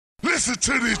listen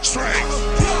to this track.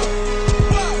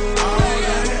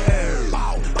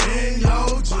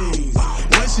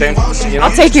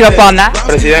 I'll take you up on that.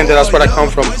 Presidente, that's where I come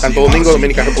from. Santo Domingo,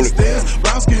 Dominican Republic.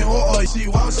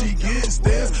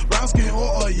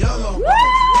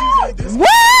 Woo!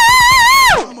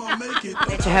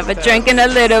 Let you have a drink in a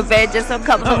little bit, just a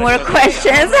couple more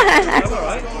questions.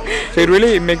 So it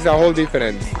really makes a whole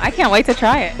difference. I can't wait to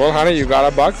try it. Well, honey, you got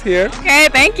a box here. Okay,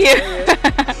 thank you.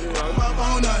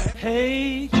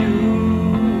 Hey Jude,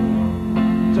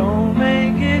 don't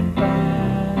make it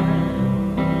bad.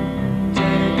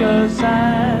 Take a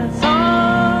sad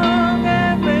song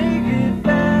and make it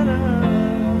better.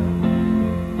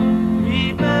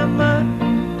 Remember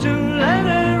to let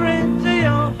her into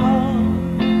your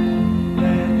heart.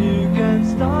 Then you can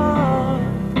start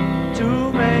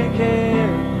to make it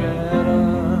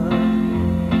better.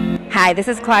 Hi, this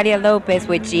is Claudia Lopez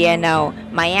with GNO.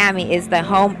 Miami is the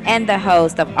home and the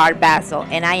host of Art Basel,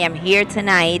 and I am here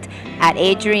tonight at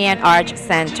Adrian Arch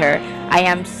Center. I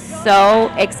am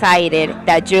so excited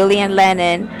that Julian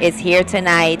Lennon is here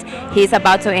tonight. He's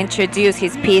about to introduce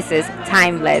his pieces,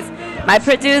 Timeless. My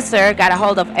producer got a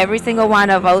hold of every single one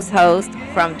of those hosts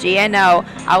from GNO.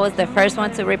 I was the first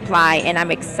one to reply, and I'm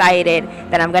excited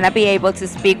that I'm going to be able to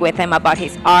speak with him about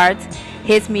his art,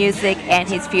 his music, and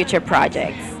his future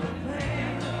projects.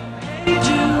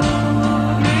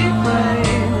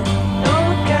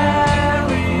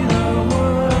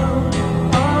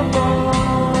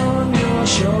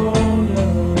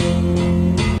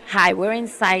 Hi, we're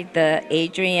inside the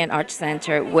Adrian Arch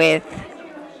Center with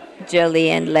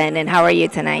Julian Lennon. How are you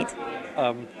tonight?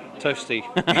 Toasty.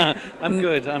 I'm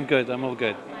good, I'm all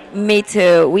good. Me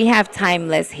too. We have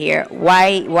Timeless here.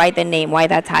 Why the name? Why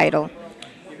that title?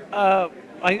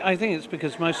 I think it's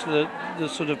because most of the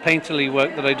sort of painterly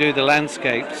work that I do, the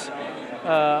landscapes,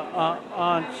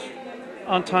 aren't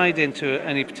tied into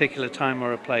any particular time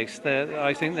or a place.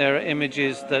 I think there are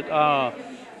images that are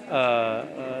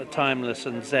timeless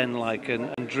and zen-like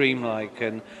and dream-like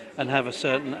and have a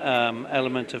certain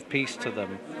element of peace to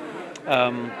them.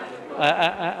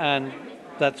 And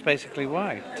that's basically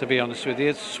why, to be honest with you.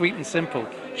 It's sweet and simple,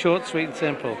 short, sweet and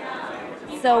simple.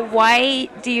 So why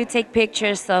do you take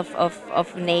pictures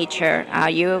of nature? Are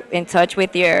you in touch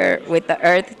with the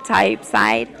earth type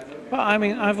side? Well, I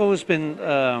mean, I've always been,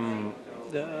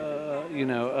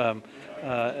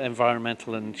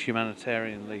 environmental and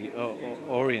humanitarianly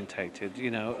orientated,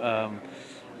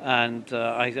 and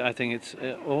I think it's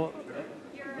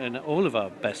in all of our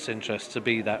best interests to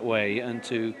be that way and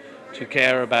to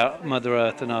care about Mother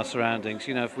Earth and our surroundings.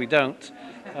 If we don't,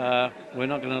 we're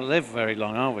not going to live very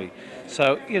long, are we?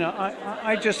 So,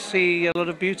 I just see a lot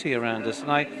of beauty around us,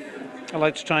 and I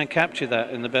like to try and capture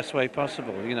that in the best way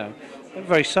possible.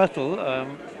 Very subtle,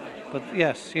 but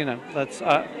yes, that's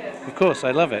of course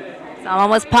I love it. So I'm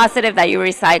almost positive that you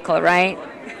recycle, right?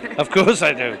 Of course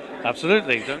I do.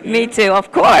 Absolutely. Don't you? Me too.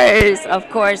 Of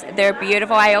course. They're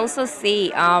beautiful. I also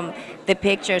see the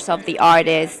pictures of the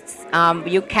artists.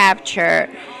 You capture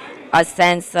a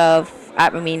sense of.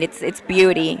 It's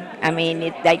beauty.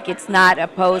 It's not a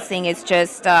posing. It's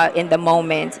just in the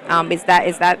moment. Is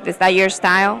that your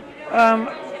style?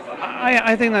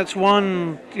 I think that's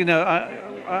one.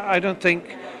 I don't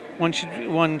think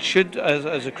one should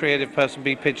as a creative person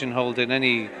be pigeonholed in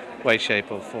any way, shape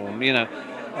or form.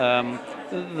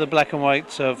 The black and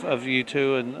whites of you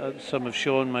two and some of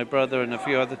Sean, my brother, and a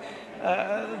few others.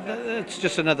 It's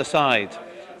just another side.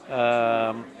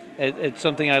 It's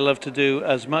something I love to do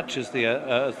as much as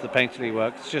the painterly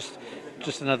work. It's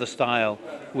just another style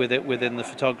within the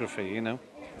photography.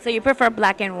 So you prefer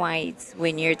black and whites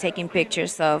when you're taking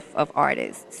pictures of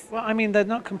artists? Well, they're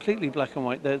not completely black and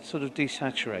white. They're sort of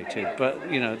desaturated, but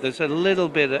there's a little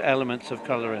bit of elements of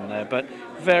color in there, but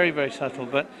very, very subtle.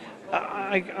 But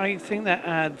I think that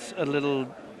adds a little,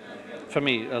 for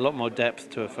me, a lot more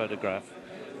depth to a photograph,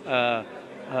 a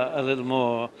little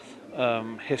more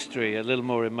history, a little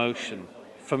more emotion.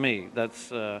 For me,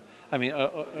 that's.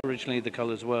 Originally the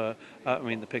colors were.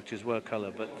 The pictures were color,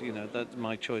 but that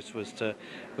my choice was to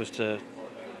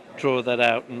draw that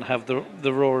out and have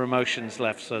the raw emotions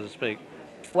left, so to speak.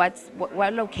 What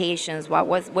locations? Where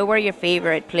were your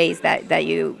favorite place that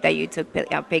you took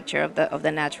a picture of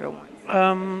the natural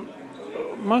ones?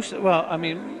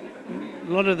 A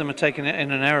lot of them are taken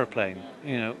in an aeroplane,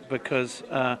 because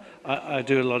I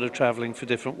do a lot of traveling for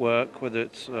different work, whether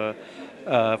it's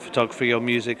photography or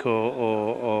music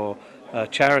or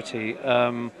charity.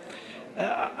 And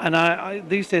I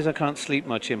these days I can't sleep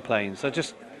much in planes. I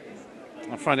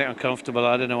find it uncomfortable.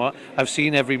 I don't know what. I've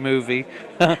seen every movie,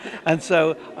 and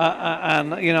so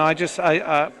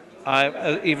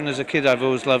even as a kid, I've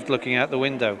always loved looking out the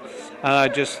window, and I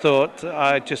just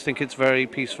think it's very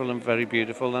peaceful and very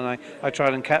beautiful, and I try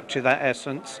and capture that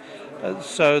essence,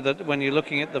 so that when you're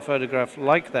looking at the photograph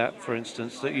like that, for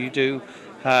instance, that you do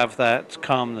have that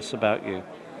calmness about you.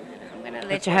 I'm going to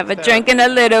let you have a drink in a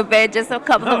little bit, just a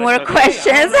couple of more it's okay.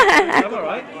 questions. I'm all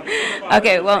right.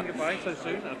 Okay, well, Goodbye so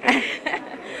soon. Okay.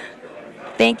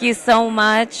 thank you so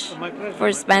much My pleasure.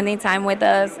 for spending time with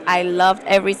us. I loved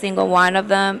every single one of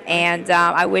them, and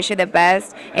I wish you the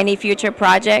best. Any future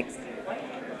projects?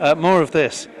 More of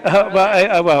this.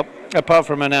 Well, apart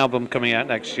from an album coming out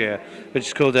next year, which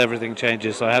is called Everything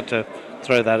Changes, so I had to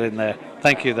throw that in there.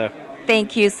 Thank you, though.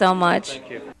 Thank you so much. Thank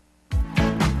you.